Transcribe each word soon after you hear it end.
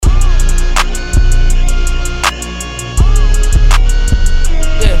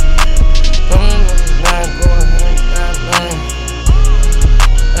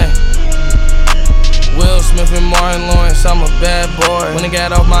When it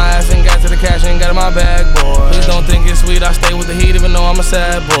got off my ass and got to the cash and got in my bag, boy. Please don't think it's sweet, I stay with the heat even though I'm a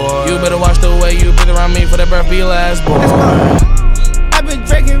sad boy. You better watch the way you breathe around me for that breath be last, boy. I've been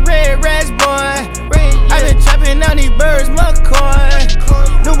drinking red rats, boy. I've been chopping on these birds,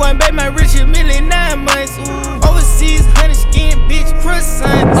 McCoy. New one, babe, my Richard Millie, 9 months. Overseas, honey skin, bitch,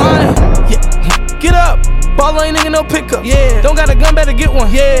 croissant. Get up. Ball ain't nigga no pickup. Yeah. Don't got a gun, better get one.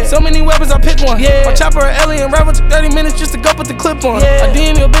 Yeah. So many weapons, I pick one. Yeah. My chopper, an alien rival took 30 minutes just to go put the clip on. Yeah. I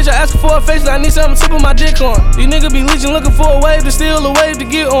DM your bitch, I ask her for a face, I need something to put my dick on. These niggas be leeching, looking for a wave to steal a wave to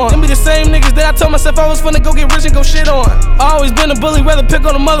get on. Them be the same niggas that I told myself I was finna go get rich and go shit on. I always been a bully, rather pick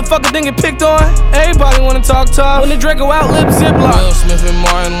on a motherfucker than get picked on. Everybody wanna talk tough. When the Draco out, lip ziplock. Will Smith and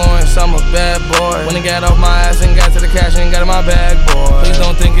Martin Lawrence, I'm a bad boy. When it got off my ass and got to the cash and got in my bag, boy. Please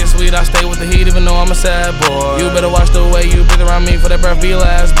don't think it's sweet, I stay with the heat even though I'm a sad boy. You better watch the way you breathe around me for that breath be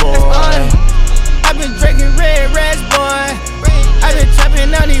last, boy. I've been drinking red rats, boy. I've been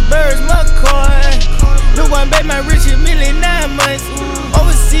chopping on these birds, McCoy. New one, babe, my Richard Millie, 9 months.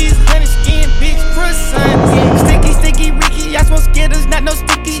 Overseas, honey skin, bitch, croissant. Sticky, sticky, Ricky, I smoke Skittles, not no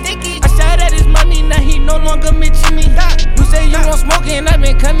sticky. I shot at his money, now he no longer mention me. You say you want smoking, I've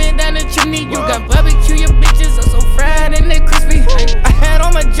been coming down the chimney. You got barbecue, your bitches are so fried and they crispy. I had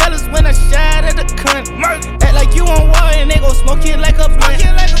on my jealous when I shot at the cunt. Act like you on war and they gon' smoke it like a blunt.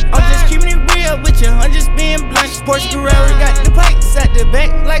 I'm just keeping it real with you, I'm just being blunt. Sports Ferrari got the pipes at the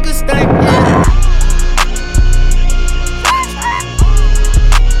back like a stunt.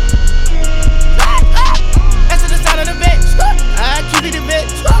 That's the sound of the vet. I keep it a vet.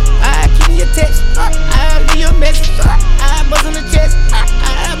 I keep me a text. I leave a message. I buzz on the chest.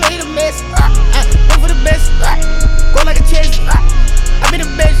 I made a mess. I go for the best. Go like a chest. I be the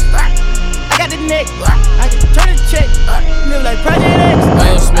best. I got the neck. I can turn the check. Live like Project X.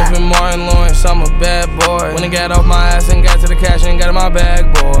 Will Smith and Martin Lawrence, I'm a bad boy. When it got off my ass and got to the cash and got in my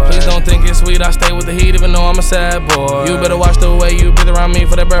bag, boy. Please don't think it's sweet, I stay with the heat even though I'm a sad boy. You better watch the way you breathe around me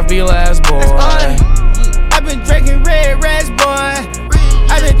for that breath be last, boy. I've been drinking red rats, boy.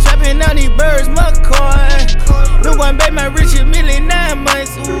 I've been chopping on these birds, McCoy. New one, babe, my Richard Millie,